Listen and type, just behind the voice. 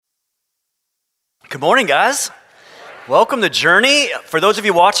Good morning, guys. Welcome to Journey. For those of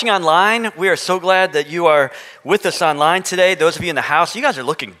you watching online, we are so glad that you are with us online today. Those of you in the house, you guys are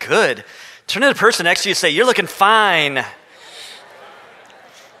looking good. Turn to the person next to you and say, "You're looking fine."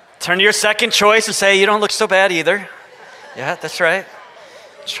 Turn to your second choice and say, "You don't look so bad either." Yeah, that's right.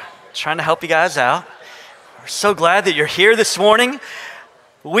 Trying to help you guys out. We're so glad that you're here this morning.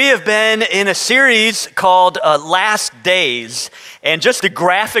 We have been in a series called Last Days, and just the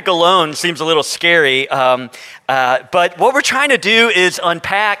graphic alone seems a little scary. But what we're trying to do is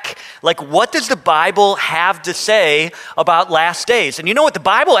unpack, what does the Bible have to say about last days? And you know what? The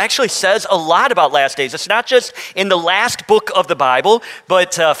Bible actually says a lot about last days. It's not just in the last book of the Bible,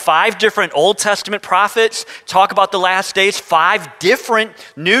 but 5 different Old Testament prophets talk about the last days. 5 different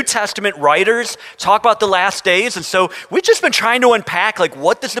New Testament writers talk about the last days. And so we've just been trying to unpack,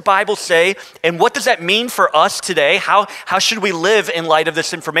 what does the Bible say, and what does that mean for us today? How should we live in light of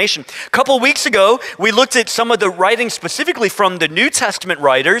this information? A couple of weeks ago, we looked at some of the writings specifically from the New Testament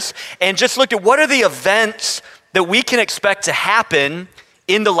writers and just looked at what are the events that we can expect to happen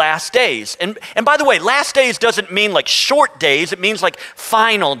in the last days. And by the way, last days doesn't mean short days, it means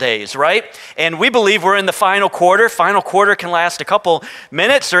final days, right? And we believe we're in the final quarter. Final quarter can last a couple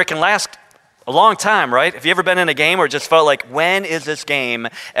minutes or it can last a long time, right? Have you ever been in a game where it just felt like, when is this game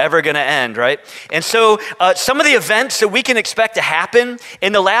ever going to end, right? And so some of the events that we can expect to happen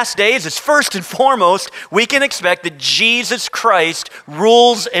in the last days is, first and foremost, we can expect that Jesus Christ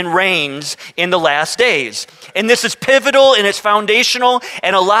rules and reigns in the last days. And this is pivotal and it's foundational,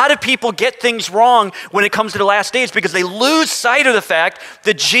 and a lot of people get things wrong when it comes to the last days because they lose sight of the fact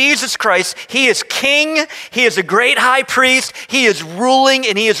that Jesus Christ, He is King, He is a great high priest, He is ruling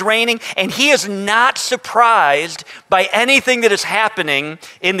and He is reigning, and He is not surprised by anything that is happening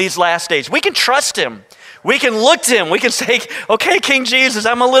in these last days. We can trust Him. We can look to Him. We can say, "Okay, King Jesus,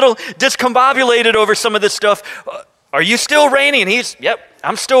 I'm a little discombobulated over some of this stuff. Are you still reigning?" And He's, "Yep,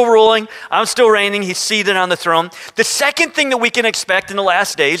 I'm still ruling. I'm still reigning." He's seated on the throne. The second thing that we can expect in the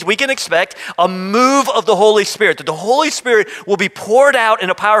last days, we can expect a move of the Holy Spirit, that the Holy Spirit will be poured out in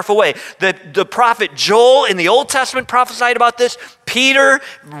a powerful way. The prophet Joel in the Old Testament prophesied about this. Peter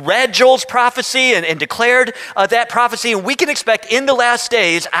read Joel's prophecy and declared that prophecy. And we can expect in the last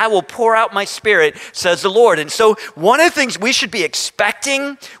days, "I will pour out my Spirit," says the Lord. And so one of the things we should be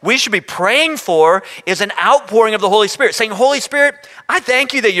expecting, we should be praying for, is an outpouring of the Holy Spirit, saying, "Holy Spirit, I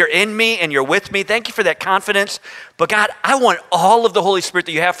thank you that you're in me and you're with me. Thank you for that confidence. But God, I want all of the Holy Spirit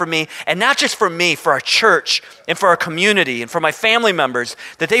that you have for me, and not just for me, for our church and for our community and for my family members,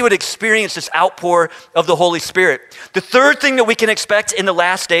 that they would experience this outpour of the Holy Spirit." The third thing that we can expect in the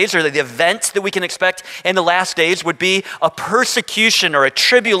last days, or the event that we can expect in the last days, would be a persecution or a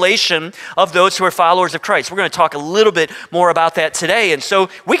tribulation of those who are followers of Christ. We're going to talk a little bit more about that today. And so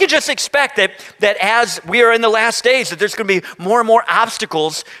we can just expect that as we are in the last days, that there's going to be more and more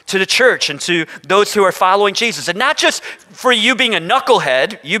obstacles to the church and to those who are following Jesus. And not just for you being a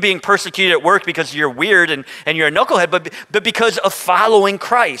knucklehead, you being persecuted at work because you're weird and you're a knucklehead, but because of following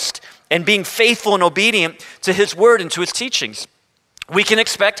Christ and being faithful and obedient to His word and to His teachings. We can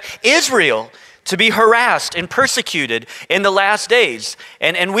expect Israel to be harassed and persecuted in the last days.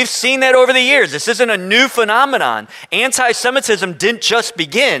 And we've seen that over the years. This isn't a new phenomenon. Anti-Semitism didn't just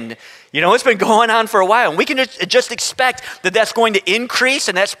begin. It's been going on for a while. And we can just expect that that's going to increase,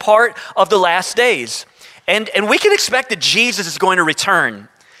 and that's part of the last days. And we can expect that Jesus is going to return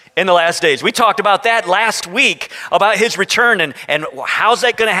in the last days. We talked about that last week, about His return and how's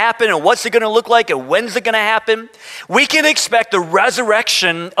that going to happen and what's it going to look like and when's it going to happen. We can expect the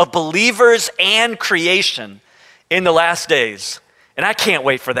resurrection of believers and creation in the last days. And I can't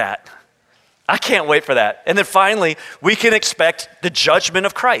wait for that. I can't wait for that. And then finally, we can expect the judgment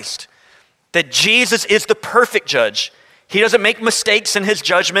of Christ, that Jesus is the perfect judge. He doesn't make mistakes in His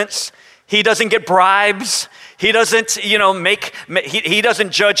judgments. He doesn't get bribes. He doesn't, he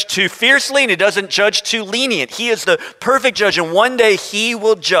doesn't judge too fiercely, and He doesn't judge too lenient. He is the perfect judge, and one day He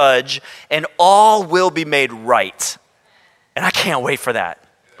will judge, and all will be made right. And I can't wait for that,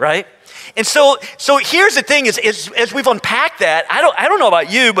 right? And so here's the thing: is as we've unpacked that, I don't know about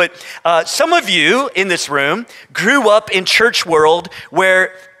you, but some of you in this room grew up in church world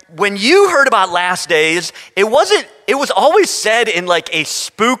where, when you heard about last days, it was always said in a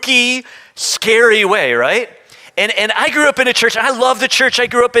spooky, scary way, right? And I grew up in a church, and I love the church I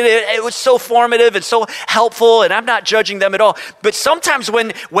grew up in. It was so formative and so helpful, and I'm not judging them at all. But sometimes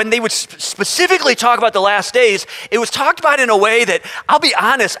when they would specifically talk about the last days, it was talked about in a way that, I'll be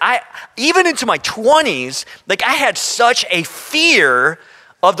honest, even into my 20s, I had such a fear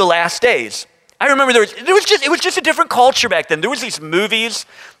of the last days. I remember it was just a different culture back then. There was these movies.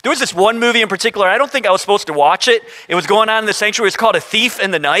 There was this one movie in particular. I don't think I was supposed to watch it. It was going on in the sanctuary. It's called A Thief in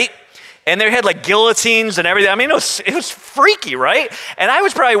the Night. And they had like guillotines and everything. I mean, it was freaky, right? And I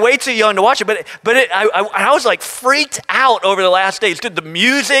was probably way too young to watch it, but I was like freaked out over the last days. Dude, the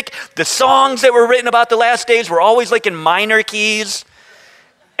music, the songs that were written about the last days were always like in minor keys.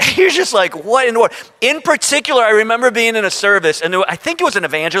 And you're just like, what in the world? In particular, I remember being in a service, and I think it was an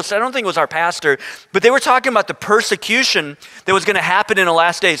evangelist. I don't think it was our pastor, but they were talking about the persecution that was going to happen in the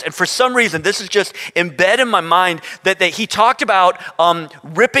last days. And for some reason, this is just embedded in my mind that he talked about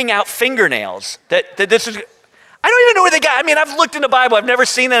ripping out fingernails. That this is. I don't even know where they got. I mean, I've looked in the Bible. I've never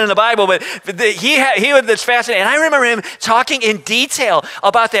seen that in the Bible, but he was this fascinating. And I remember him talking in detail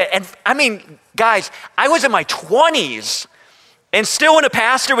about that. And I mean, guys, I was in my 20s. And still when a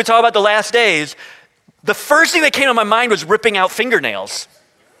pastor would talk about the last days, the first thing that came to my mind was ripping out fingernails.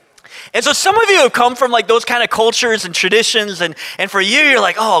 And so some of you have come from like those kind of cultures and traditions, and for you, you're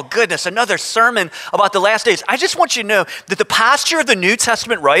like, oh goodness, another sermon about the last days. I just want you to know that the posture of the New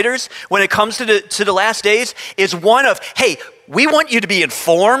Testament writers when it comes to the last days is one of, hey, we want you to be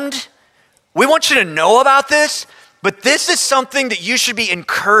informed. We want you to know about this, but this is something that you should be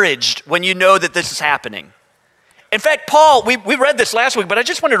encouraged when you know that this is happening. In fact, Paul, we read this last week, but I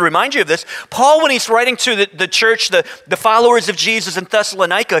just wanted to remind you of this. Paul, when he's writing to the church, the followers of Jesus in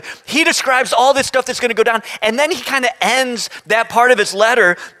Thessalonica, he describes all this stuff that's going to go down, and then he kind of ends that part of his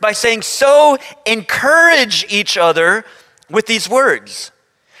letter by saying, so encourage each other with these words.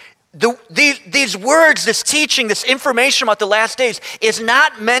 These words, this teaching, this information about the last days is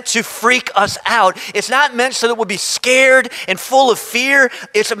not meant to freak us out. It's not meant so that we'll be scared and full of fear.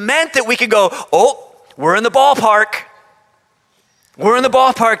 It's meant that we can go, oh, we're in the ballpark. We're in the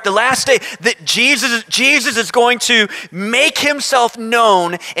ballpark. The last day that Jesus is going to make himself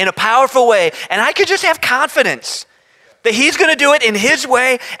known in a powerful way. And I could just have confidence that he's going to do it in his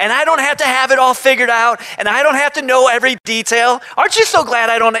way, and I don't have to have it all figured out, and I don't have to know every detail. Aren't you so glad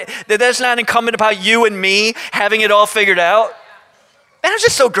that that's not incumbent upon you and me having it all figured out? And I'm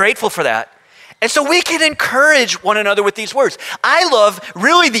just so grateful for that. And so we can encourage one another with these words. I love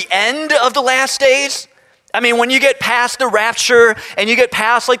really the end of the last days. I mean, when you get past the rapture and you get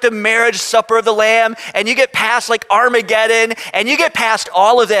past like the marriage supper of the Lamb and you get past like Armageddon and you get past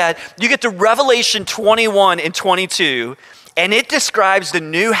all of that, you get to Revelation 21 and 22, and it describes the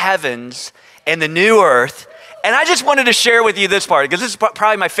new heavens and the new earth. And I just wanted to share with you this part because this is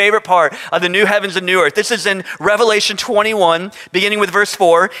probably my favorite part of the new heavens and new earth. This is in Revelation 21, beginning with verse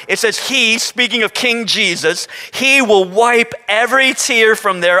 4. It says, he, speaking of King Jesus, he will wipe every tear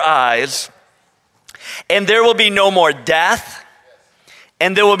from their eyes, and there will be no more death,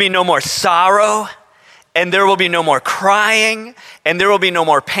 and there will be no more sorrow, and there will be no more crying, and there will be no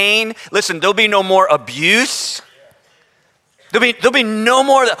more pain. Listen, there'll be no more abuse. There'll be no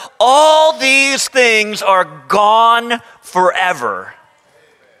more. All these things are gone forever.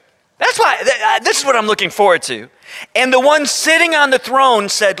 That's why, this is what I'm looking forward to. And the one sitting on the throne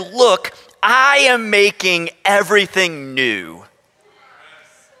said, look, I am making everything new.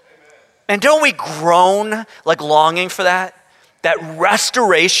 And don't we groan like longing for that? That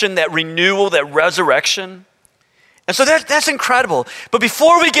restoration, that renewal, that resurrection? And so that's incredible. But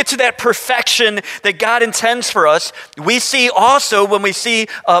before we get to that perfection that God intends for us, we see also when we see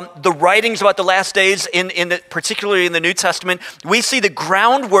the writings about the last days, particularly in the New Testament, we see the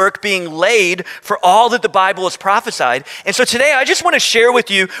groundwork being laid for all that the Bible has prophesied. And so today I just want to share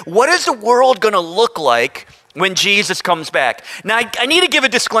with you, what is the world going to look like when Jesus comes back? Now, I need to give a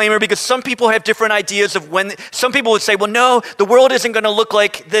disclaimer because some people have different ideas of when. Some people would say, well, no, the world isn't going to look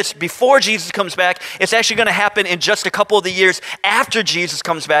like this before Jesus comes back. It's actually going to happen in just a couple of the years after Jesus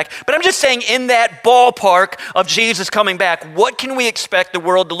comes back. But I'm just saying, in that ballpark of Jesus coming back, what can we expect the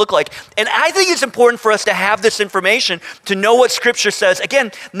world to look like? And I think it's important for us to have this information, to know what Scripture says.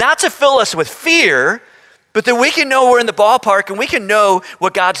 Again, not to fill us with fear, but that we can know we're in the ballpark and we can know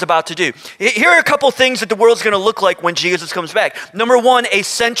what God's about to do. Here are a couple things that the world's going to look like when Jesus comes back. Number one, a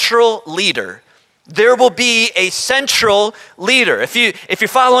central leader. There will be a central leader. If you're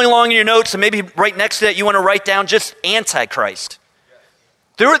following along in your notes, and maybe right next to that you want to write down just Antichrist.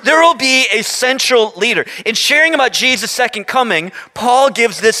 There will be a central leader. In sharing about Jesus' second coming, Paul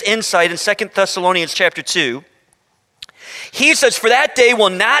gives this insight in 2 Thessalonians chapter 2. He says, for that day will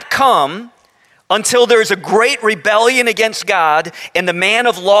not come until there is a great rebellion against God and the man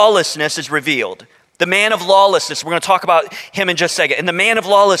of lawlessness is revealed. The man of lawlessness, we're going to talk about him in just a second. And the man of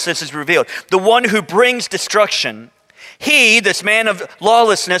lawlessness is revealed. The one who brings destruction. He, this man of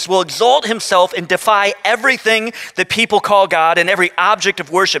lawlessness, will exalt himself and defy everything that people call God and every object of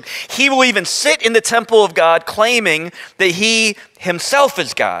worship. He will even sit in the temple of God claiming that he himself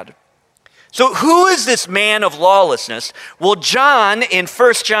is God. So who is this man of lawlessness? Well, John in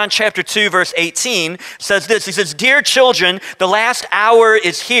 1 John chapter 2, verse 18 says this. He says, "Dear children, the last hour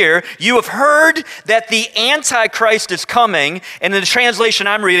is here. You have heard that the Antichrist is coming." And in the translation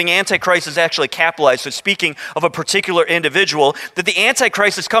I'm reading, Antichrist is actually capitalized, so speaking of a particular individual, that the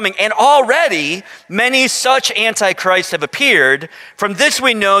Antichrist is coming. And already many such Antichrists have appeared. From this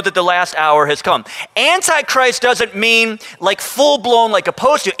we know that the last hour has come. Antichrist doesn't mean like full-blown, like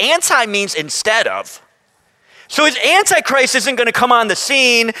opposed to. Anti means instead of. So his Antichrist isn't going to come on the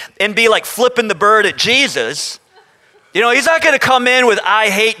scene and be like flipping the bird at Jesus. You know, he's not going to come in with "I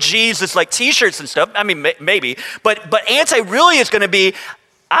hate Jesus" like t-shirts and stuff. I mean, maybe. But anti really is going to be,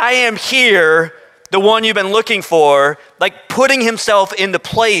 "I am here, the one you've been looking for," like putting himself in the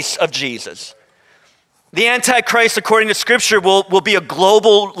place of Jesus. The Antichrist, according to Scripture, will be a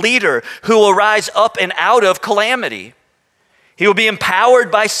global leader who will rise up and out of calamity. He will be empowered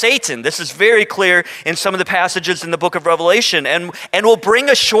by Satan. This is very clear in some of the passages in the book of Revelation, and will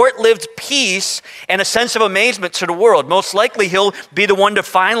bring a short-lived peace and a sense of amazement to the world. Most likely, he'll be the one to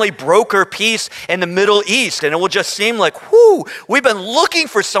finally broker peace in the Middle East, and it will just seem like, whoo, we've been looking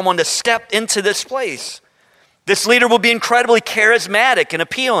for someone to step into this place. This leader will be incredibly charismatic and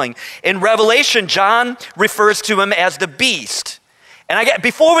appealing. In Revelation, John refers to him as the beast. And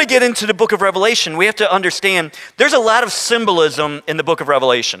before we get into the book of Revelation, we have to understand there's a lot of symbolism in the book of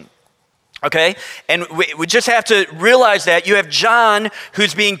Revelation, okay? And we just have to realize that you have John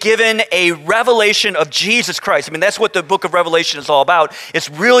who's being given a revelation of Jesus Christ. I mean, that's what the book of Revelation is all about. It's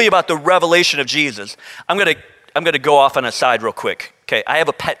really about the revelation of Jesus. I'm gonna go off on a side real quick, okay? I have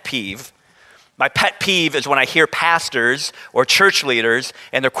a pet peeve. My pet peeve is when I hear pastors or church leaders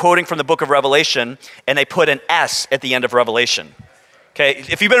and they're quoting from the book of Revelation and they put an S at the end of Revelation. Okay,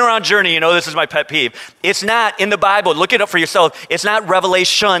 if you've been around Journey, you know this is my pet peeve. It's not in the Bible, look it up for yourself. It's not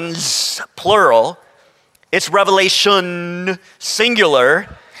revelations, plural. It's revelation, singular,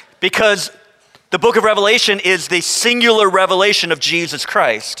 because the book of Revelation is the singular revelation of Jesus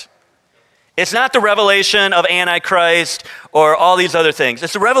Christ. It's not the revelation of Antichrist or all these other things.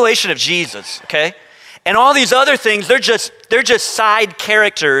 It's the revelation of Jesus, okay? And all these other things, they're just side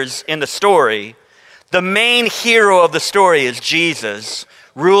characters in the story. The main hero of the story is Jesus,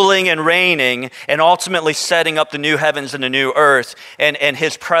 ruling and reigning and ultimately setting up the new heavens and the new earth, and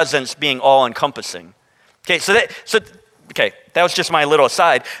his presence being all-encompassing. Okay, that was just my little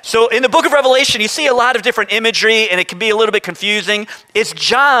aside. So in the book of Revelation, you see a lot of different imagery, and it can be a little bit confusing. It's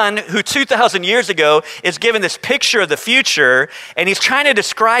John who 2,000 years ago is given this picture of the future, and he's trying to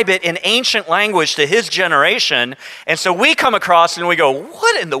describe it in ancient language to his generation. And so we come across and we go,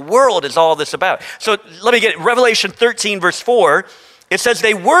 what in the world is all this about? So let me get it. Revelation 13, verse 4. It says,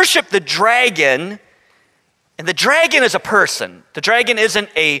 "They worship the dragon," and the dragon is a person. The dragon isn't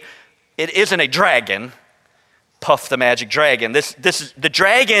a dragon. Puff the magic dragon. The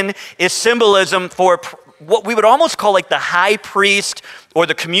dragon is symbolism for what we would almost call like the high priest or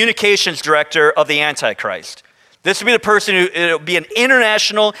the communications director of the Antichrist. This would be the person it'll be an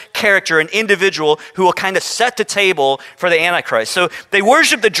international character, an individual who will kind of set the table for the Antichrist. So they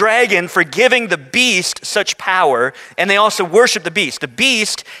worship the dragon for giving the beast such power, and they also worship the beast. The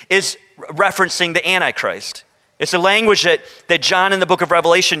beast is referencing the Antichrist. It's the language that John in the book of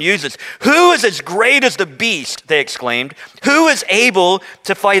Revelation uses. "Who is as great as the beast?" they exclaimed. "Who is able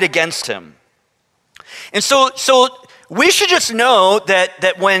to fight against him?" And so we should just know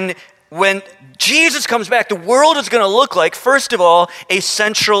that when Jesus comes back, the world is going to look like, first of all, a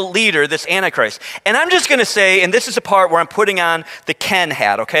central leader, this Antichrist. And I'm just going to say, and this is the part where I'm putting on the Ken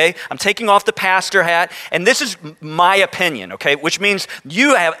hat, okay? I'm taking off the pastor hat, and this is my opinion, okay? Which means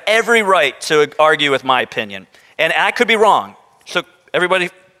you have every right to argue with my opinion. And I could be wrong. So everybody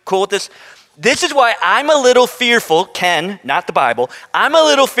cool with this? This is why I'm a little fearful, Ken, not the Bible, I'm a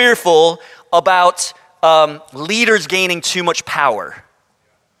little fearful about leaders gaining too much power.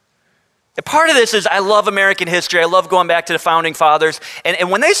 And part of this is I love American history. I love going back to the founding fathers.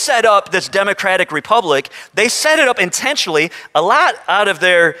 And when they set up this democratic republic, they set it up intentionally, a lot out of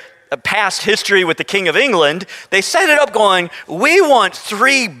their past history with the King of England. They set it up going, we want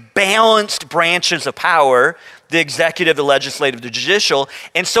three balanced branches of power: the executive, the legislative, the judicial.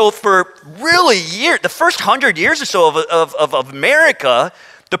 And so for really the first 100 years or so of America,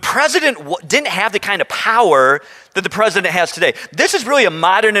 the president didn't have the kind of power that the president has today. This is really a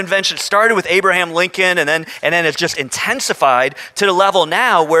modern invention. It started with Abraham Lincoln, and then it's just intensified to the level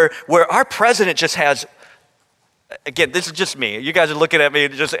now where our president just has Again, this is just me. You guys are looking at me.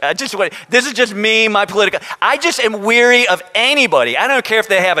 This is just me, my political. I just am weary of anybody. I don't care if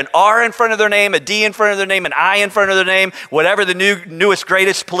they have an R in front of their name, a D in front of their name, an I in front of their name, whatever the newest,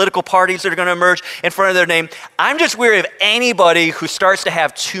 greatest political parties that are going to emerge in front of their name. I'm just weary of anybody who starts to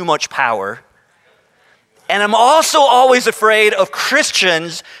have too much power. And I'm also always afraid of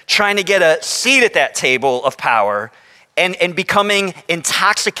Christians trying to get a seat at that table of power and becoming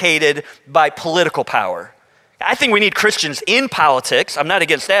intoxicated by political power. I think we need Christians in politics. I'm not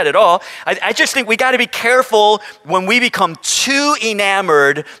against that at all. I just think we got to be careful when we become too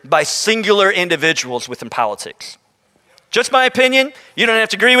enamored by singular individuals within politics. Just my opinion. You don't have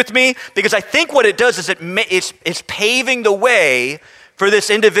to agree with me, because I think what it does is it's paving the way for this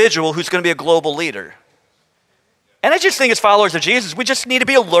individual who's going to be a global leader. And I just think as followers of Jesus, we just need to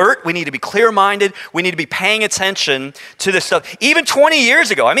be alert. We need to be clear-minded. We need to be paying attention to this stuff. Even 20 years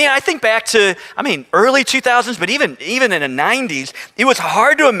ago, I think back to, early 2000s, but even in the 90s, it was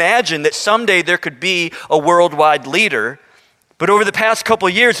hard to imagine that someday there could be a worldwide leader. But over the past couple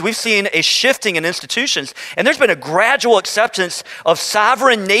of years, we've seen a shifting in institutions, and there's been a gradual acceptance of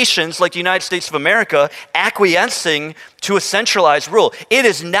sovereign nations like the United States of America acquiescing to a centralized rule. It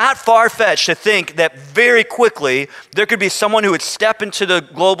is not far-fetched to think that very quickly there could be someone who would step into the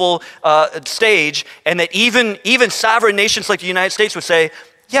global stage, and that even sovereign nations like the United States would say,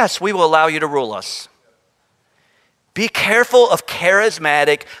 yes, we will allow you to rule us. Be careful of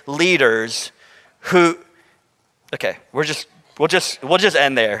charismatic leaders who, okay, we'll just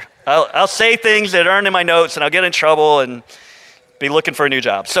end there. I'll say things that aren't in my notes, and I'll get in trouble and be looking for a new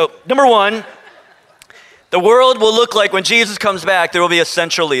job. So, number one, the world will look like when Jesus comes back, there will be a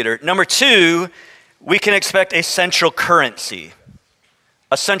central leader. Number two, we can expect a central currency.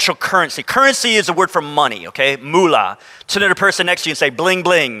 A central currency. Currency is a word for money, okay? Moolah. Turn to the person next to you and say, bling,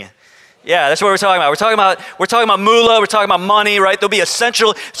 bling. Yeah, that's what we're talking about. We're talking about moolah. We're talking about money, right? There'll be a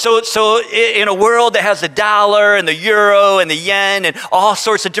central. So in a world that has the dollar and the euro and the yen and all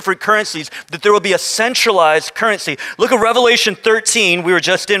sorts of different currencies, that there will be a centralized currency. Look at Revelation 13. We were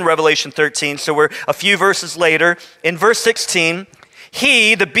just in Revelation 13, so we're a few verses later. In verse 16,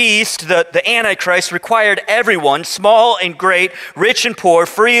 he, the beast, the Antichrist, required everyone, small and great, rich and poor,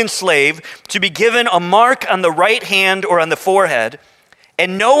 free and slave, to be given a mark on the right hand or on the forehead.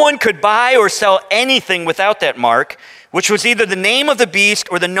 And no one could buy or sell anything without that mark, which was either the name of the beast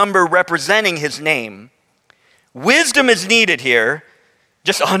or the number representing his name. Wisdom is needed here.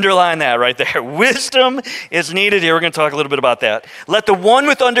 Just underline that right there. Wisdom is needed here. We're going to talk a little bit about that. Let the one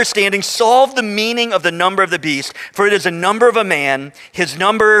with understanding solve the meaning of the number of the beast, for it is a number of a man. His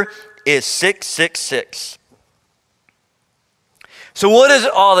number is 666. So what does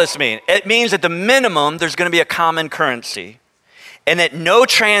all this mean? It means at the minimum, there's going to be a common currency, and that no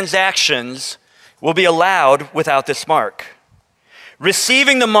transactions will be allowed without this mark.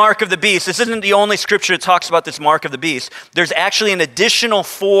 Receiving the mark of the beast, this isn't the only scripture that talks about this mark of the beast. There's actually an additional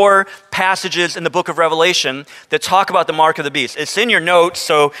 4 passages in the book of Revelation that talk about the mark of the beast. It's in your notes,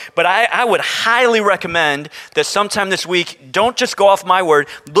 but I would highly recommend that sometime this week, don't just go off my word,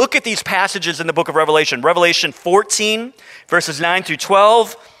 look at these passages in the book of Revelation. Revelation 14, verses 9 through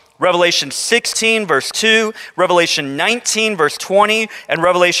 12, Revelation 16, verse 2, Revelation 19, verse 20, and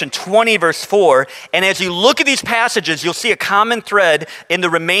Revelation 20, verse 4. And as you look at these passages, you'll see a common thread in the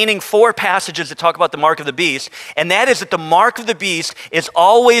remaining 4 passages that talk about the mark of the beast, and that is that the mark of the beast is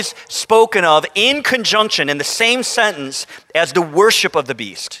always spoken of in conjunction, in the same sentence, as the worship of the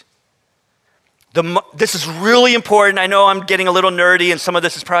beast. This is really important. I know I'm getting a little nerdy, and some of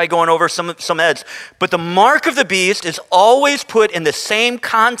this is probably going over some heads. But the mark of the beast is always put in the same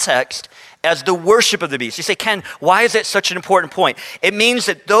context as the worship of the beast. You say, Ken, why is that such an important point? It means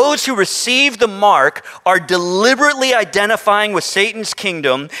that those who receive the mark are deliberately identifying with Satan's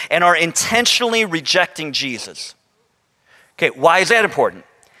kingdom and are intentionally rejecting Jesus. Okay, why is that important?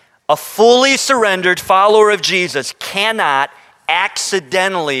 A fully surrendered follower of Jesus cannot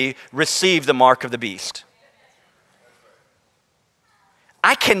accidentally receive the mark of the beast.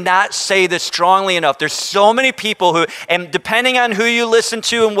 I cannot say this strongly enough. There's so many people who, and depending on who you listen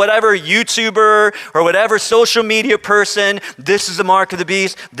to and whatever YouTuber or whatever social media person, this is the mark of the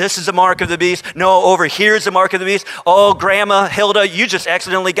beast, this is the mark of the beast, no, over here is the mark of the beast. Oh, Grandma Hilda, you just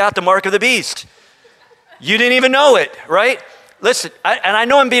accidentally got the mark of the beast. You didn't even know it, right? Listen, I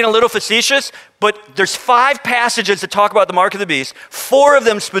know I'm being a little facetious, but there's 5 passages that talk about the mark of the beast. 4 of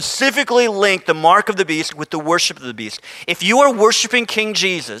them specifically link the mark of the beast with the worship of the beast. If you are worshiping King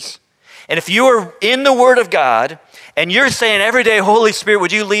Jesus, and if you are in the Word of God, and you're saying every day, Holy Spirit,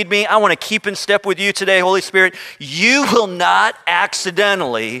 would you lead me? I want to keep in step with you today, Holy Spirit. You will not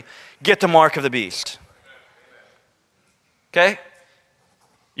accidentally get the mark of the beast. okay?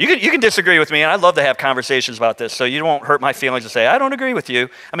 You can disagree with me, and I'd love to have conversations about this, so you won't hurt my feelings to say, I don't agree with you.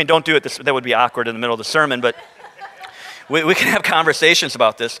 I mean, don't do it. That would be awkward in the middle of the sermon, but we can have conversations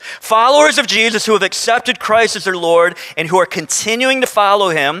about this. Followers of Jesus who have accepted Christ as their Lord and who are continuing to follow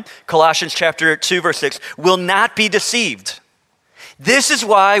him, Colossians chapter 2, verse 6, will not be deceived. This is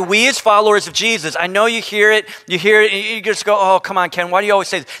why we as followers of Jesus, I know you hear it, and you just go, oh, come on, Ken, why do you always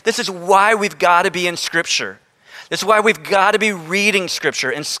say this? This is why we've got to be in Scripture. This is why we've got to be reading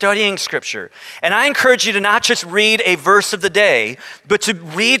Scripture and studying Scripture. And I encourage you to not just read a verse of the day, but to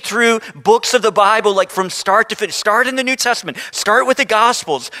read through books of the Bible, like from start to finish. Start in the New Testament. Start with the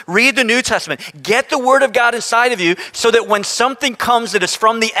Gospels. Read the New Testament. Get the Word of God inside of you so that when something comes that is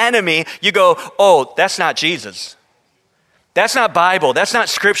from the enemy, you go, oh, that's not Jesus. That's not Bible. That's not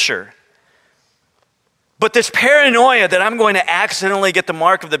Scripture. But this paranoia that I'm going to accidentally get the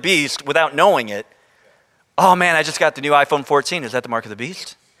mark of the beast without knowing it, oh man, I just got the new iPhone 14. Is that the mark of the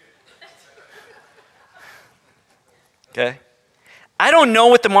beast? Okay. I don't know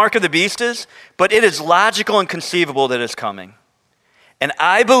what the mark of the beast is, but it is logical and conceivable that it's coming. And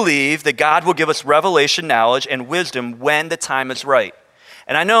I believe that God will give us revelation, knowledge, and wisdom when the time is right.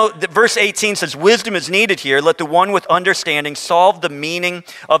 And I know that verse 18 says, wisdom is needed here. Let the one with understanding solve the meaning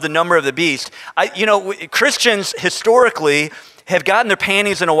of the number of the beast. Christians historically have gotten their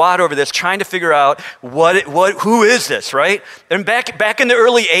panties in a wad over this, trying to figure out who is this, right? And back in the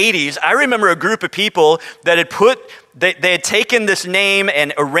early 80s, I remember a group of people that they had taken this name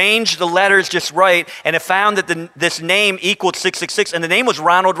and arranged the letters just right, and have found that this name equaled 666, and the name was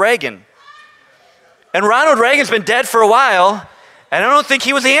Ronald Reagan. And Ronald Reagan's been dead for a while, and I don't think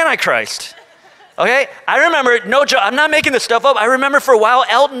he was the Antichrist. Okay? I remember, I'm not making this stuff up. I remember for a while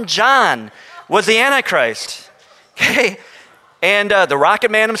Elton John was the Antichrist. Okay? And the Rocket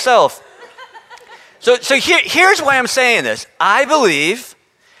Man himself. So here's why I'm saying this. I believe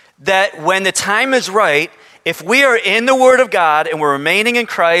that when the time is right, if we are in the Word of God and we're remaining in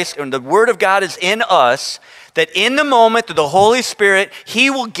Christ and the Word of God is in us, that in the moment that the Holy Spirit, He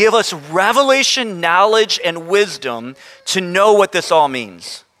will give us revelation, knowledge, and wisdom to know what this all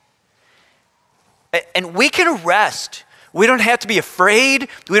means. And we can rest. We don't have to be afraid.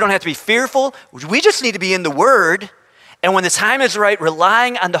 We don't have to be fearful. We just need to be in the Word. And when the time is right,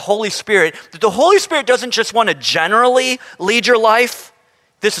 relying on the Holy Spirit, that the Holy Spirit doesn't just want to generally lead your life.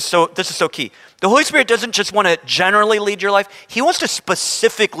 This is so key. The Holy Spirit doesn't just want to generally lead your life. He wants to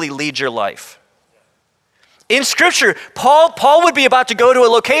specifically lead your life. In Scripture, Paul would be about to go to a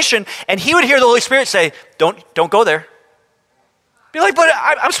location, and he would hear the Holy Spirit say, don't go there. Be like, but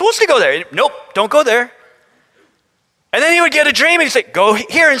I'm supposed to go there. Nope, don't go there. And then he would get a dream and he'd say, go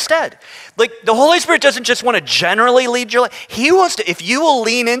here instead. Like, the Holy Spirit doesn't just want to generally lead your life. He wants to, if you will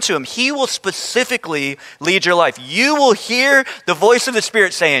lean into him, he will specifically lead your life. You will hear the voice of the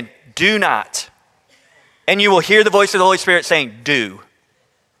Spirit saying, do not. And you will hear the voice of the Holy Spirit saying, do.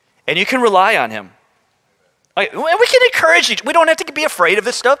 And you can rely on him. We can encourage we don't have to be afraid of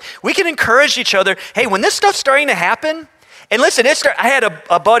this stuff. We can encourage each other. Hey, when this stuff's starting to happen, and listen, I had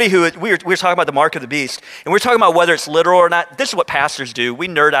a buddy who, we were talking about the mark of the beast, and we were talking about whether it's literal or not. This is what pastors do. We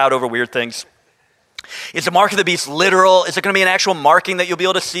nerd out over weird things. Is the mark of the beast literal? Is it going to be an actual marking that you'll be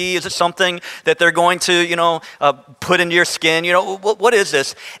able to see? Is it something that they're going to, put into your skin? What is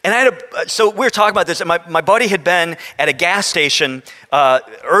this? And so we were talking about this, and my buddy had been at a gas station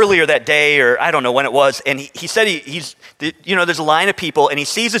earlier that day, or I don't know when it was, and he said there's a line of people, and he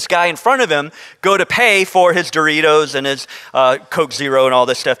sees this guy in front of him go to pay for his Doritos and his Coke Zero and all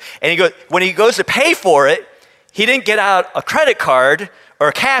this stuff. And when he goes to pay for it, he didn't get out a credit card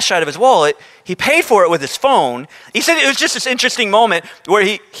or cash out of his wallet. He paid for it with his phone. He said it was just this interesting moment where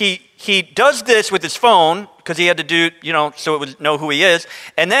he does this with his phone because he had to do, so it would know who he is.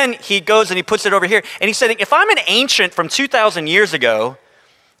 And then he goes and he puts it over here. And he said, if I'm an ancient from 2,000 years ago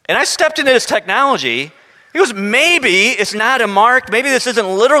and I stepped into this technology, he goes, maybe it's not a mark. Maybe this isn't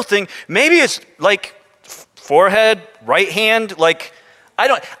a literal thing. Maybe it's like forehead, right hand.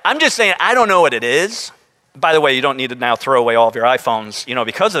 I'm just saying, I don't know what it is. By the way, you don't need to now throw away all of your iPhones,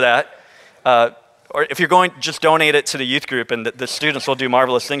 because of that. Or if you're going, just donate it to the youth group, and the students will do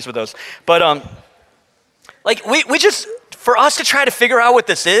marvelous things with those. But we just, for us to try to figure out what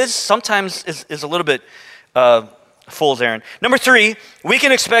this is, sometimes is a little bit fool's errand. Number 3, we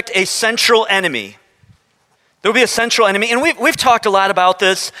can expect a central enemy. There will be a central enemy, and we've talked a lot about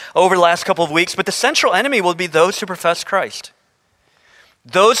this over the last couple of weeks, but the central enemy will be those who profess Christ.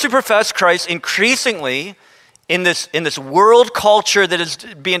 Those who profess Christ increasingly in this world culture that is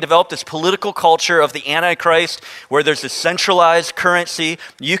being developed, this political culture of the Antichrist, where there's this centralized currency,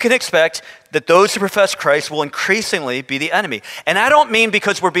 you can expect that those who profess Christ will increasingly be the enemy. And I don't mean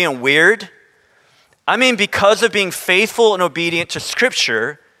because we're being weird. I mean because of being faithful and obedient to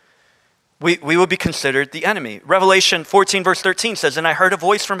Scripture, we will be considered the enemy. Revelation 14 verse 13 says, "And I heard a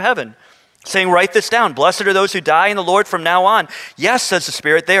voice from heaven saying, write this down. Blessed are those who die in the Lord from now on. Yes, says the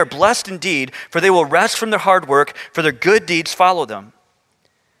Spirit, they are blessed indeed, for they will rest from their hard work, for their good deeds follow them."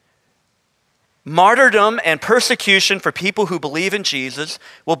 Martyrdom and persecution for people who believe in Jesus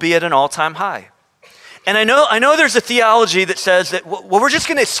will be at an all-time high. And I know there's a theology that says that, well, we're just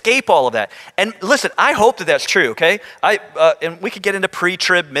going to escape all of that. And listen, I hope that that's true, okay? And we could get into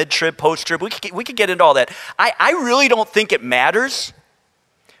pre-trib, mid-trib, post-trib. We could get into all that. I really don't think it matters,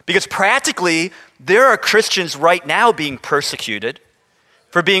 because practically, there are Christians right now being persecuted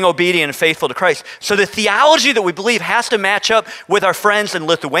for being obedient and faithful to Christ. So the theology that we believe has to match up with our friends in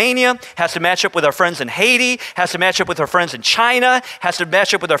Lithuania, has to match up with our friends in Haiti, has to match up with our friends in China, has to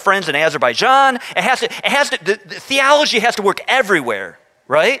match up with our friends in Azerbaijan. The theology has to work everywhere,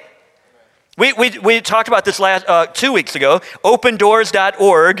 right? We talked about this 2 weeks ago.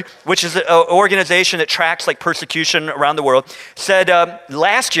 OpenDoors.org, which is an organization that tracks like persecution around the world, said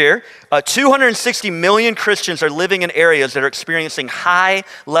last year 260 million Christians are living in areas that are experiencing high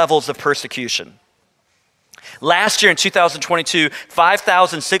levels of persecution. Last year in 2022,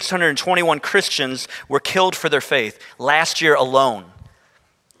 5,621 Christians were killed for their faith. Last year alone,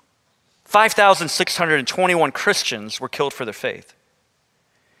 5,621 Christians were killed for their faith.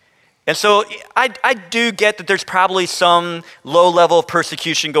 And so I do get that there's probably some low level of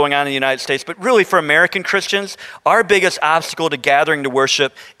persecution going on in the United States, but really for American Christians, our biggest obstacle to gathering to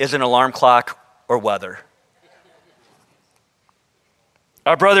worship is an alarm clock or weather.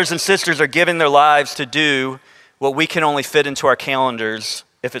 Our brothers and sisters are giving their lives to do what we can only fit into our calendars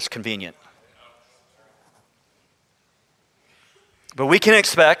if it's convenient. But we can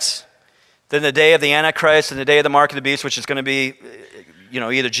expect that in the day of the Antichrist and the day of the mark of the beast, which is going to be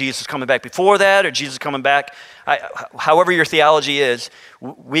either Jesus coming back before that or Jesus coming back, however your theology is,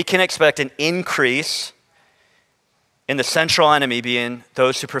 we can expect an increase in the central enemy being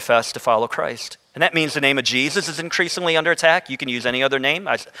those who profess to follow Christ. And that means the name of Jesus is increasingly under attack. You can use any other name.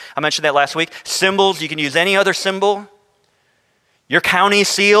 I mentioned that last week. Symbols, you can use any other symbol. Your county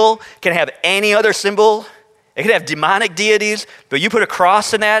seal can have any other symbol. It can have demonic deities, but you put a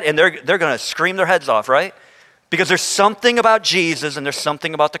cross in that and they're going to scream their heads off, right? Because there's something about Jesus and there's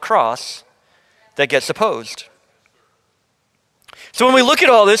something about the cross that gets opposed. So when we look at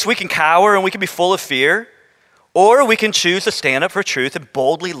all this, we can cower and we can be full of fear, or we can choose to stand up for truth and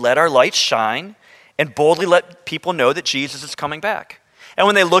boldly let our light shine and boldly let people know that Jesus is coming back. And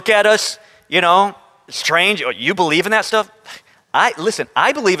when they look at us, strange, oh, you believe in that stuff? I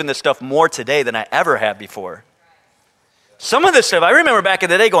believe in this stuff more today than I ever have before. Some of this stuff, I remember back in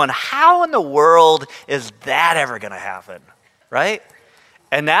the day going, how in the world is that ever going to happen, right?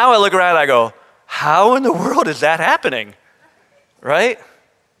 And now I look around and I go, how in the world is that happening, right?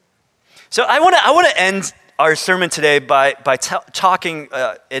 So I want to end our sermon today by talking,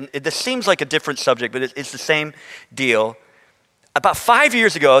 and this seems like a different subject, but it's the same deal. About 5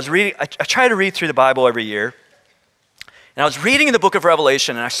 years ago, I try to read through the Bible every year, and I was reading in the book of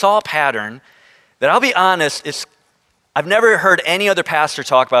Revelation, and I saw a pattern that, I'll be honest, I've never heard any other pastor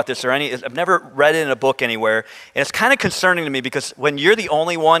talk about this I've never read it in a book anywhere. And it's kind of concerning to me because when you're the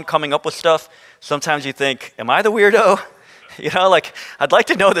only one coming up with stuff, sometimes you think, am I the weirdo? I'd like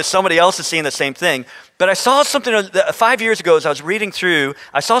to know that somebody else is seeing the same thing. But I saw something 5 years ago as I was reading through,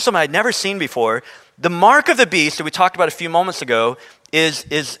 I saw something I'd never seen before. The mark of the beast that we talked about a few moments ago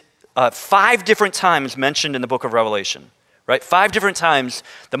is 5 different times mentioned in the book of Revelation. Right? 5 different times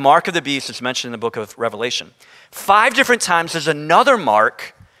the mark of the beast is mentioned in the book of Revelation. 5 different times there's another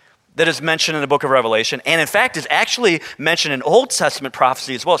mark that is mentioned in the book of Revelation, and in fact is actually mentioned in Old Testament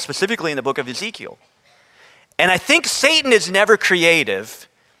prophecy as well, specifically in the book of Ezekiel. And I think Satan is never creative.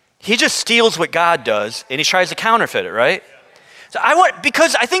 He just steals what God does, and he tries to counterfeit it, right? So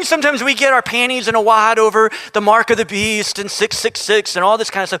because I think sometimes we get our panties in a wad over the mark of the beast and 666 and all this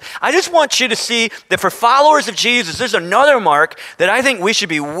kind of stuff. I just want you to see that for followers of Jesus, there's another mark that I think we should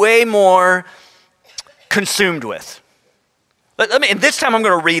be way more consumed with. And this time I'm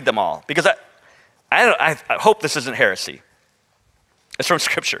going to read them all because I hope this isn't heresy. It's from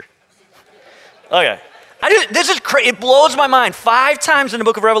Scripture. Okay. This is crazy. It blows my mind. 5 times in the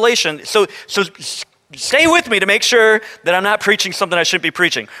book of Revelation. So stay with me to make sure that I'm not preaching something I shouldn't be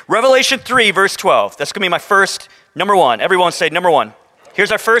preaching. Revelation 3, verse 12. That's going to be my first, number 1. Everyone say number 1.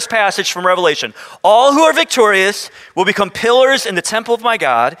 Here's our first passage from Revelation. All who are victorious will become pillars in the temple of my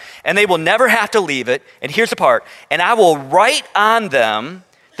God, and they will never have to leave it. And here's the part. And I will write on them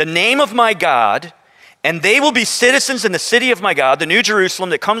the name of my God, and they will be citizens in the city of my God, the New Jerusalem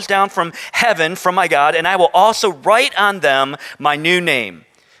that comes down from heaven from my God, and I will also write on them my new name.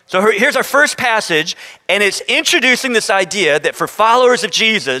 So here's our first passage, and it's introducing this idea that for followers of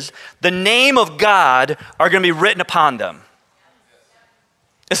Jesus, the name of God are going to be written upon them.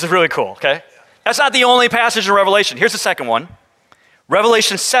 This is really cool, okay? That's not the only passage in Revelation. Here's the second one.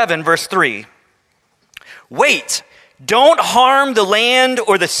 Revelation 7, verse 3. Wait, don't harm the land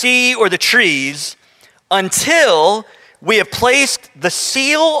or the sea or the trees until we have placed the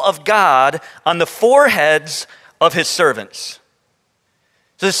seal of God on the foreheads of his servants.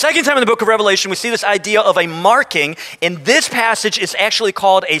 So the second time in the book of Revelation, we see this idea of a marking. In this passage, it's actually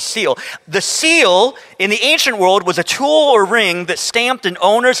called a seal. The seal in the ancient world was a tool or ring that stamped an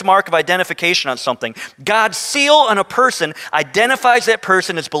owner's mark of identification on something. God's seal on a person identifies that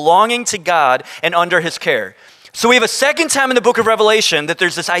person as belonging to God and under his care. So we have a second time in the book of Revelation that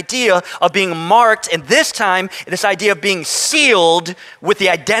there's this idea of being marked, and this time, this idea of being sealed with the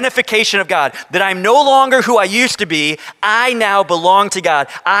identification of God. That I'm no longer who I used to be, I now belong to God.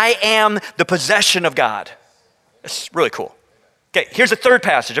 I am the possession of God. It's really cool. Okay, here's a third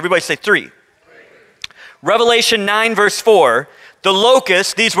passage. Everybody say 3. Revelation 9, verse 4. The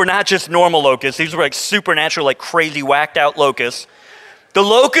locusts, these were not just normal locusts, these were like supernatural, like crazy whacked out locusts. The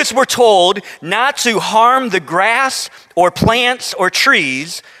locusts were told not to harm the grass or plants or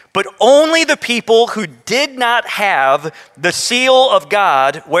trees, but only the people who did not have the seal of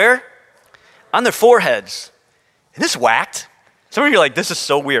God, where? On their foreheads. And this whacked. Some of you are like, this is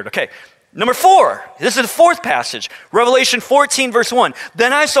so weird. Okay, number 4. This is the fourth passage. Revelation 14, verse 1.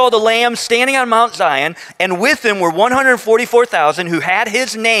 Then I saw the Lamb standing on Mount Zion, and with him were 144,000 who had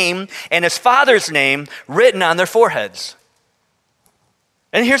his name and his Father's name written on their foreheads.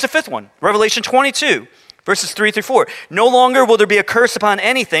 And here's the fifth one, Revelation 22, verses 3 through 4. No longer will there be a curse upon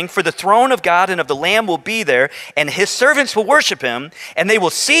anything, for the throne of God and of the Lamb will be there, and his servants will worship him, and they will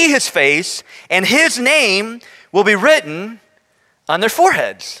see his face, and his name will be written on their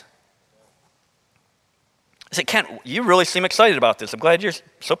foreheads. I said, Kent, you really seem excited about this. I'm glad you're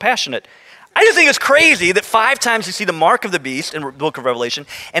so passionate. I just think it's crazy that 5 times you see the mark of the beast in the book of Revelation,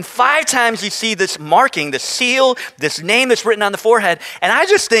 and 5 times you see this marking, the seal, this name that's written on the forehead, and I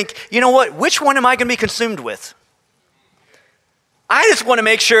just think, you know what, which one am I going to be consumed with? I just want to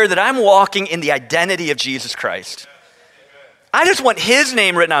make sure that I'm walking in the identity of Jesus Christ. I just want his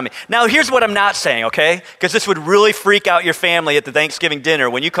name written on me. Now, here's what I'm not saying, okay? Because this would really freak out your family at the Thanksgiving dinner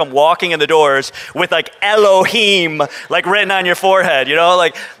when you come walking in the doors with like Elohim like written on your forehead, you know?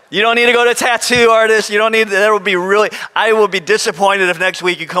 Like, you don't need to go to a tattoo artist. You don't need, that would be really, I will be disappointed if next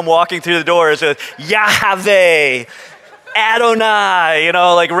week you come walking through the doors with Yahweh, Adonai, you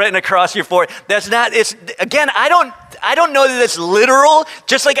know, like written across your forehead. That's not, it's, again, I don't know that it's literal,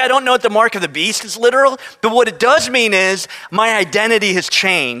 just like I don't know that the mark of the beast is literal, but what it does mean is my identity has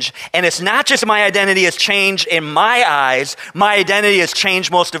changed, and it's not just my identity has changed in my eyes, my identity has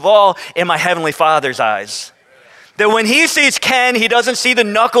changed most of all in my Heavenly Father's eyes. That when he sees Ken, he doesn't see the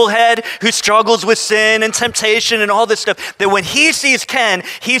knucklehead who struggles with sin and temptation and all this stuff. That when he sees Ken,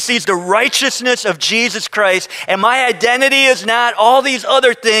 he sees the righteousness of Jesus Christ. And my identity is not all these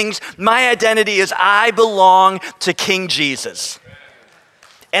other things. My identity is I belong to King Jesus.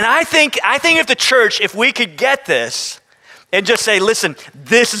 And I think if the church, if we could get this and just say, listen,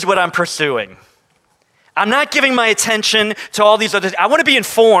 this is what I'm pursuing. I'm not giving my attention to all these other things. I want to be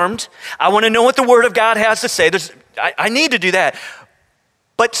informed. I want to know what the Word of God has to say. I need to do that.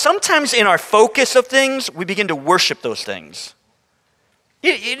 But sometimes in our focus of things, we begin to worship those things.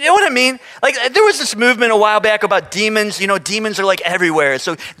 You know what I mean? Like there was this movement a while back about demons. You know, demons are like everywhere.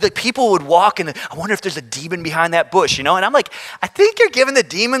 So the people would walk and I wonder if there's a demon behind that bush, you know? And I'm like, I think you're giving the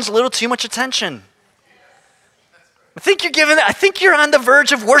demons a little too much attention. I think you're on the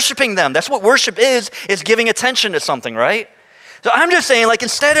verge of worshiping them. That's what worship is giving attention to something, right? So I'm just saying, like,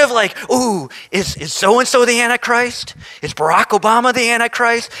 instead of like, ooh, is so-and-so the Antichrist? Is Barack Obama the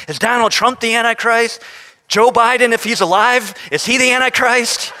Antichrist? Is Donald Trump the Antichrist? Joe Biden, if he's alive, is he the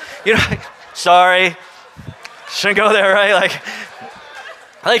Antichrist? You know, sorry, shouldn't go there, right?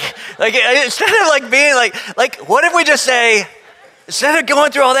 Like instead of like being like, what if we just say, instead of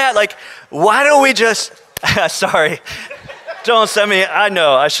going through all that, like, why don't we just, sorry, don't send me, I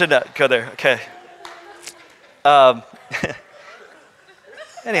know, I should not go there, okay.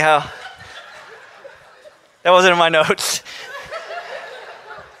 Anyhow, that wasn't in my notes.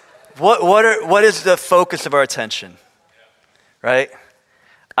 What is the focus of our attention, right?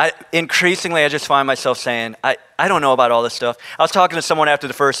 increasingly, I just find myself saying, I don't know about all this stuff. I was talking to someone after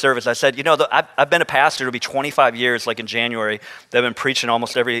the first service. I said, I've been a pastor. It'll be 25 years, like in January, that I've been preaching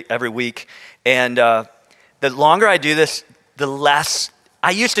almost every week. And the longer I do this, the less,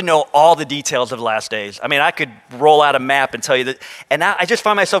 I used to know all the details of the last days. I mean, I could roll out a map and tell you that. And now I just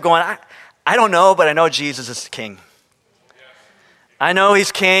find myself going, I don't know, but I know Jesus is king. I know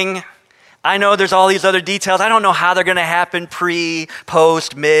he's king. I know there's all these other details. I don't know how they're going to happen, pre,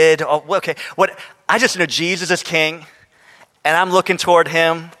 post, mid. Okay, I just know Jesus is king, and I'm looking toward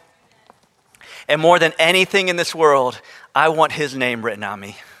him. And more than anything in this world, I want his name written on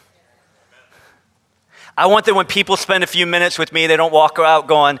me. I want that when people spend a few minutes with me, they don't walk out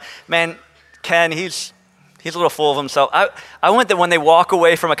going, man, Ken, he's a little full of himself. I want that when they walk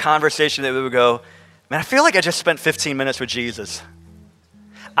away from a conversation, they would go, man, I feel like I just spent 15 minutes with Jesus.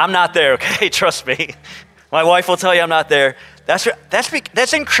 I'm not there, okay? Trust me. My wife will tell you I'm not there.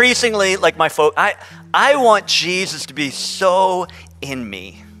 That's increasingly like my focus. I want Jesus to be so in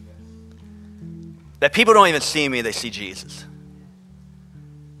me that people don't even see me, they see Jesus.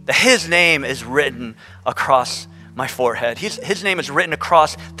 That his name is written across my forehead. His name is written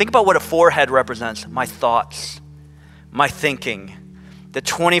across, think about what a forehead represents. My thoughts, my thinking. That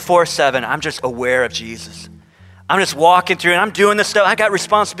 24/7, I'm just aware of Jesus. I'm just walking through and I'm doing this stuff. I got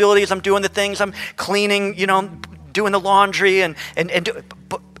responsibilities. I'm doing the things. I'm cleaning, doing the laundry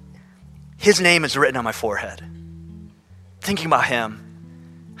but his name is written on my forehead. Thinking about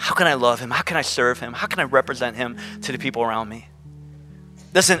him. How can I love him? How can I serve him? How can I represent him to the people around me?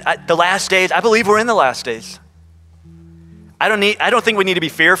 Listen, the last days, I believe we're in the last days. I don't think we need to be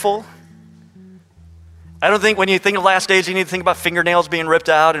fearful. I don't think when you think of last days, you need to think about fingernails being ripped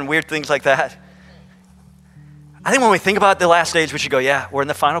out and weird things like that. I think when we think about the last days, we should go, yeah, we're in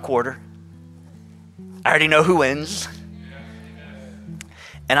the final quarter. I already know who wins.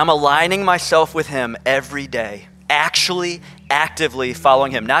 And I'm aligning myself with him every day, actually, actively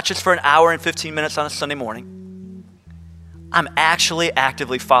following him, not just for an hour and 15 minutes on a Sunday morning. I'm actually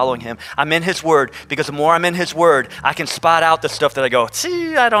actively following him. I'm in his word, because the more I'm in his word, I can spot out the stuff that I go,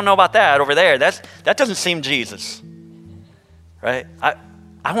 see, I don't know about that over there. That doesn't seem Jesus, right?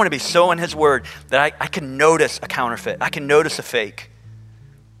 I want to be so in his word that I can notice a counterfeit. I can notice a fake.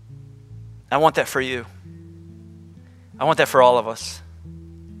 I want that for you. I want that for all of us.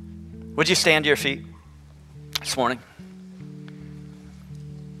 Would you stand to your feet this morning?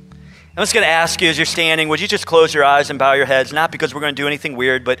 I'm just going to ask you as you're standing, would you just close your eyes and bow your heads? Not because we're going to do anything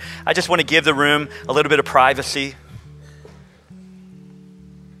weird, but I just want to give the room a little bit of privacy.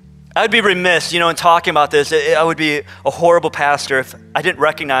 I would be remiss, in talking about this. I would be a horrible pastor if I didn't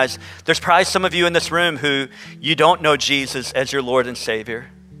recognize there's probably some of you in this room who you don't know Jesus as your Lord and Savior.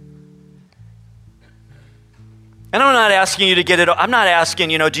 And I'm not asking you to get it. I'm not asking,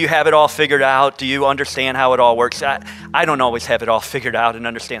 do you have it all figured out? Do you understand how it all works? I don't always have it all figured out and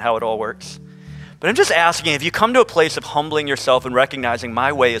understand how it all works. But I'm just asking, if you come to a place of humbling yourself and recognizing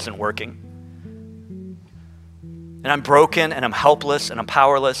my way isn't working, and I'm broken and I'm helpless and I'm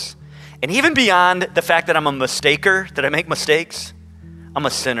powerless, and even beyond the fact that I'm a mistaker, that I make mistakes, I'm a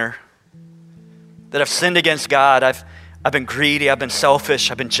sinner. That I've sinned against God. I've been greedy, I've been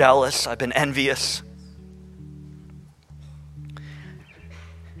selfish, I've been jealous, I've been envious.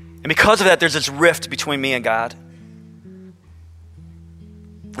 And because of that, there's this rift between me and God.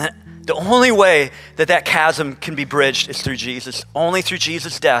 The only way that chasm can be bridged is through Jesus, only through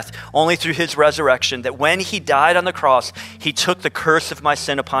Jesus' death, only through his resurrection, that when he died on the cross, he took the curse of my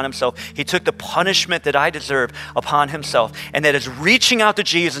sin upon himself. He took the punishment that I deserve upon himself. And that is reaching out to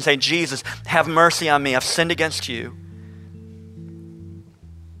Jesus and saying, Jesus, have mercy on me. I've sinned against you.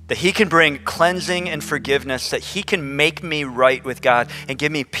 That he can bring cleansing and forgiveness, that he can make me right with God and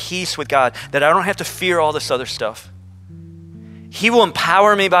give me peace with God, that I don't have to fear all this other stuff. He will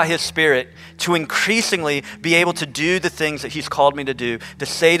empower me by his Spirit to increasingly be able to do the things that he's called me to do, to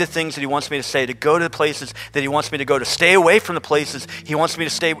say the things that he wants me to say, to go to the places that he wants me to go, to stay away from the places he wants me to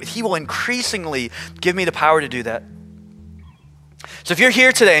stay. He will increasingly give me the power to do that. So if you're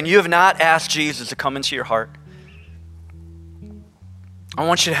here today and you have not asked Jesus to come into your heart, I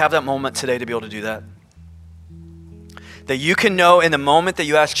want you to have that moment today to be able to do that. That you can know in the moment that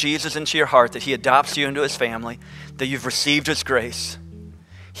you ask Jesus into your heart that he adopts you into his family, that you've received his grace.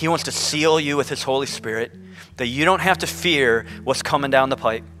 He wants to seal you with his Holy Spirit, that you don't have to fear what's coming down the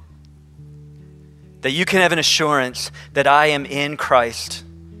pipe. That you can have an assurance that I am in Christ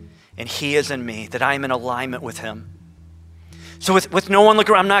and he is in me, that I am in alignment with him. So with no one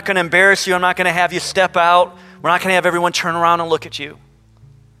looking around, I'm not going to embarrass you. I'm not going to have you step out. We're not going to have everyone turn around and look at you.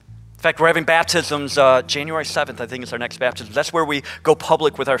 In fact, we're having baptisms January 7th, I think is our next baptism. That's where we go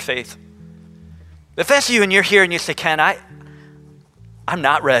public with our faith. If that's you and you're here and you say, Ken, I'm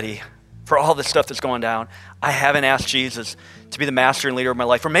not ready for all this stuff that's going down. I haven't asked Jesus to be the master and leader of my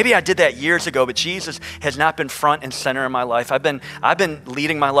life. Or maybe I did that years ago, but Jesus has not been front and center in my life. I've been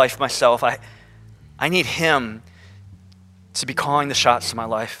leading my life myself. I need him to be calling the shots to my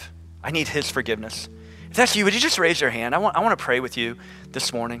life. I need his forgiveness. If that's you, would you just raise your hand? I want to pray with you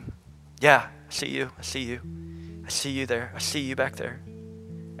this morning. Yeah, I see you. I see you. I see you there. I see you back there.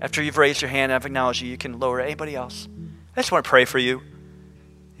 After you've raised your hand and I've acknowledged you, you can lower it. Anybody else? I just want to pray for you.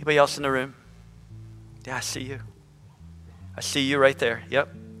 Anybody else in the room? Yeah, I see you. I see you right there. Yep.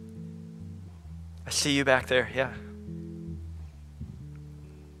 I see you back there. Yeah.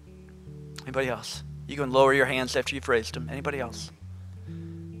 Anybody else? You can lower your hands after you've raised them. Anybody else?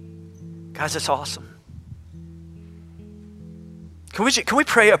 Guys, it's awesome. Can we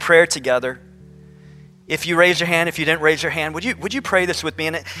pray a prayer together? If you raise your hand, if you didn't raise your hand, would you pray this with me?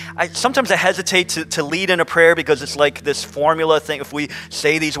 And sometimes I hesitate to lead in a prayer because it's like this formula thing. If we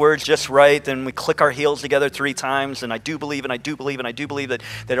say these words just right, then we click our heels together 3 times, and I do believe, and I do believe, and I do believe that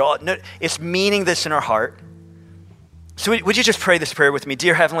it's meaning this in our heart. So would you just pray this prayer with me?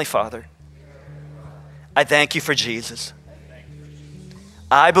 Dear Heavenly Father, I thank you for Jesus.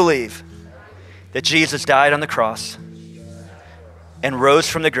 I believe that Jesus died on the cross and rose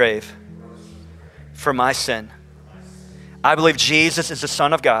from the grave for my sin. I believe Jesus is the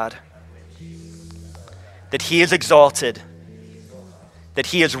Son of God, that he is exalted, that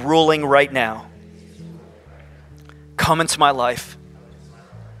he is ruling right now. Come into my life.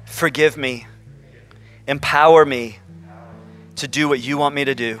 Forgive me. Empower me to do what you want me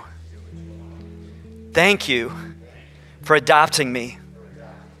to do. Thank you for adopting me.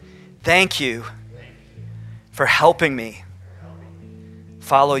 Thank you for helping me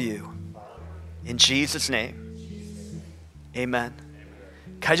follow you. In Jesus' name, amen.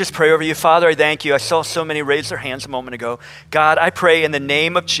 Can I just pray over you? Father, I thank you. I saw so many raise their hands a moment ago. God, I pray in the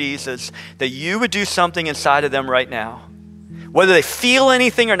name of Jesus that you would do something inside of them right now. Whether they feel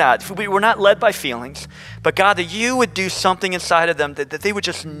anything or not, we're not led by feelings, but God, that you would do something inside of them that they would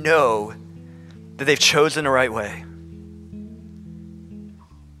just know that they've chosen the right way.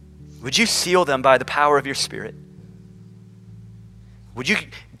 Would you seal them by the power of your Spirit? Would you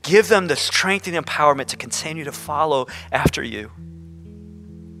give them the strength and empowerment to continue to follow after you?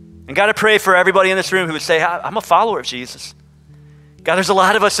 And God, I pray for everybody in this room who would say, I'm a follower of Jesus. God, there's a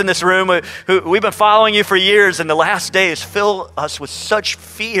lot of us in this room who we've been following you for years, and the last days fill us with such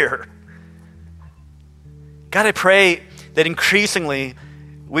fear. God, I pray that increasingly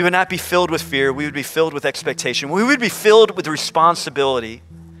we would not be filled with fear, we would be filled with expectation. We would be filled with responsibility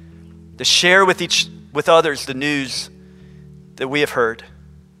to share with others the news that we have heard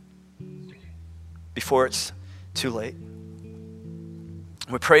before it's too late.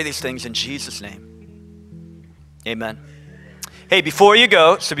 We pray these things in Jesus' name. Amen. Hey, before you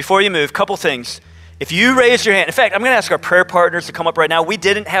move, couple things. If you raise your hand, in fact, I'm going to ask our prayer partners to come up right now. We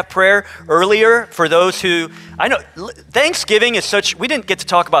didn't have prayer earlier for those who, I know Thanksgiving is such, we didn't get to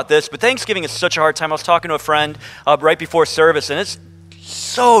talk about this, but Thanksgiving is such a hard time. I was talking to a friend right before service, and it's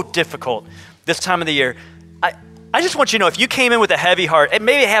so difficult this time of the year. I just want you to know, if you came in with a heavy heart, it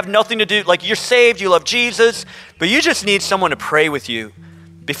may have nothing to do, like you're saved, you love Jesus, but you just need someone to pray with you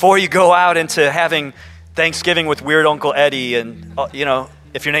before you go out into having Thanksgiving with weird Uncle Eddie, and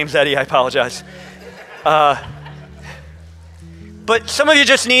if your name's Eddie, I apologize. But some of you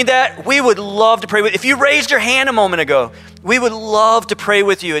just need that. We would love to pray with you. If you raised your hand a moment ago, we would love to pray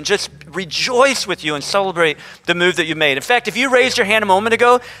with you and just rejoice with you and celebrate the move that you made. In fact, if you raised your hand a moment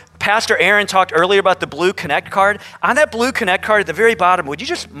ago, Pastor Aaron talked earlier about the blue Connect card. On that blue Connect card at the very bottom, would you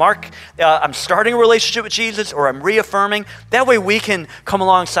just mark, I'm starting a relationship with Jesus, or I'm reaffirming? That way we can come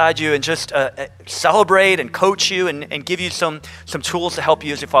alongside you and just celebrate and coach you and give you some tools to help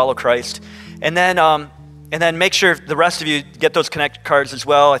you as you follow Christ. And then make sure the rest of you get those Connect cards as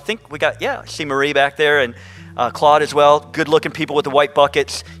well. I think we got, I see Marie back there, and Claude as well. Good looking people with the white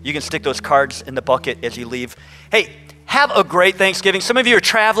buckets. You can stick those cards in the bucket as you leave. Hey, have a great Thanksgiving. Some of you are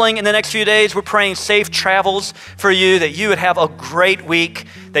traveling in the next few days. We're praying safe travels for you, that you would have a great week,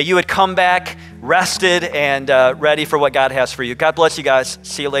 that you would come back rested and ready for what God has for you. God bless you guys.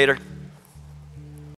 See you later.